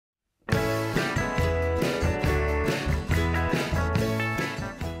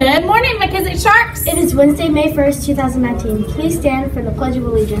Good morning, McKissick Sharks. It is Wednesday, May 1st, 2019. Please stand for the Pledge of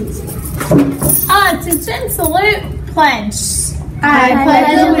Allegiance. Attention, salute, pledge. I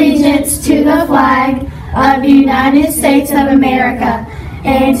pledge allegiance to the flag of the United States of America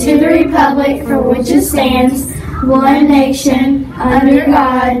and to the republic for which it stands, one nation, under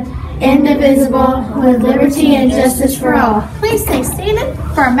God, indivisible, with liberty and justice for all. Please stay standing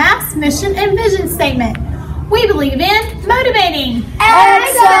for our mass mission and vision statement. We believe in motivating,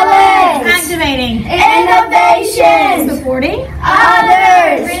 Excellence, activating, innovation, supporting,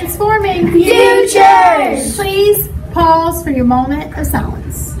 others, transforming futures. Please pause for your moment of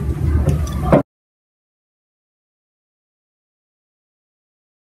silence.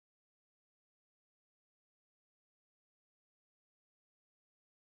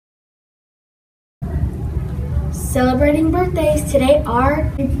 Celebrating birthdays today are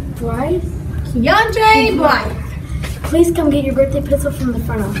Bryce. Keandre Blythe. Please come get your birthday pencil from the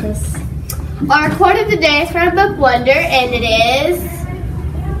front office. Our quote of the day is from Book Wonder, and it is,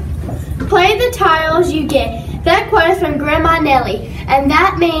 "Play the tiles you get." That quote is from Grandma Nellie, and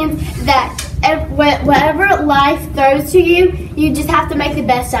that means that whatever life throws to you, you just have to make the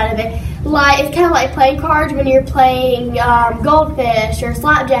best out of it. Like, it's kind of like playing cards when you're playing goldfish or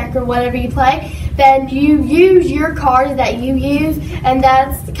slapjack or whatever you play. Then you use your cards that you use, and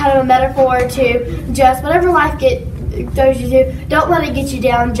that's kind of a metaphor to just whatever life throws you to. Don't let it get you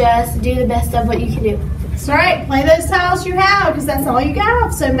down. Just do the best of what you can do. That's right. Play those tiles you have, because that's all you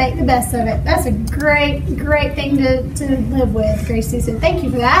got. So make the best of it. That's a great thing to live with, Grace Susan. Thank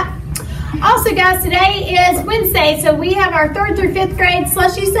you for that. Also, guys, today is Wednesday, so we have our 3rd through 5th grade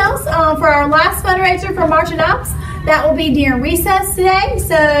slushy sales for our last fundraiser for March and Ops. That will be during recess today.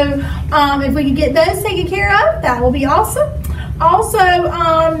 So if we can get those taken care of, that will be awesome. Also,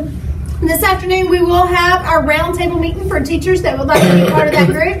 this afternoon we will have our roundtable meeting for teachers that would like to be part of that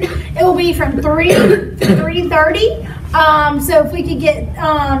group. It will be from 3 to 3:30. So if we could get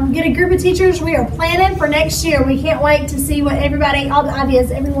a group of teachers, we are planning for next year. We can't wait to see what all the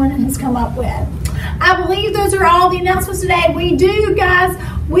ideas everyone has come up with. I believe those are all the announcements today. We do, guys.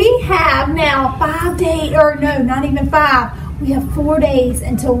 We have now 5 days, or no, not even 5. We have 4 days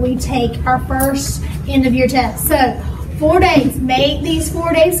until we take our first end of year test. So 4 days. Make these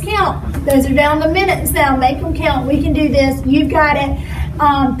 4 days count. Those are down the minutes now. Make them count. We can do this. You've got it.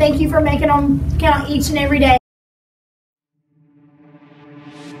 Thank you for making them count each and every day.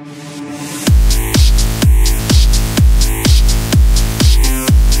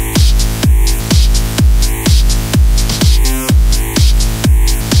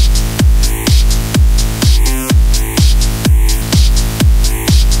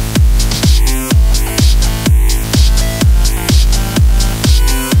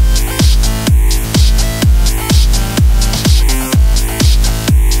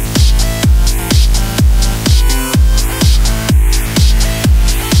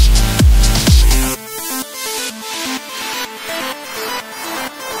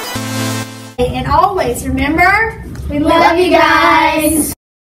 And always remember, we love you guys.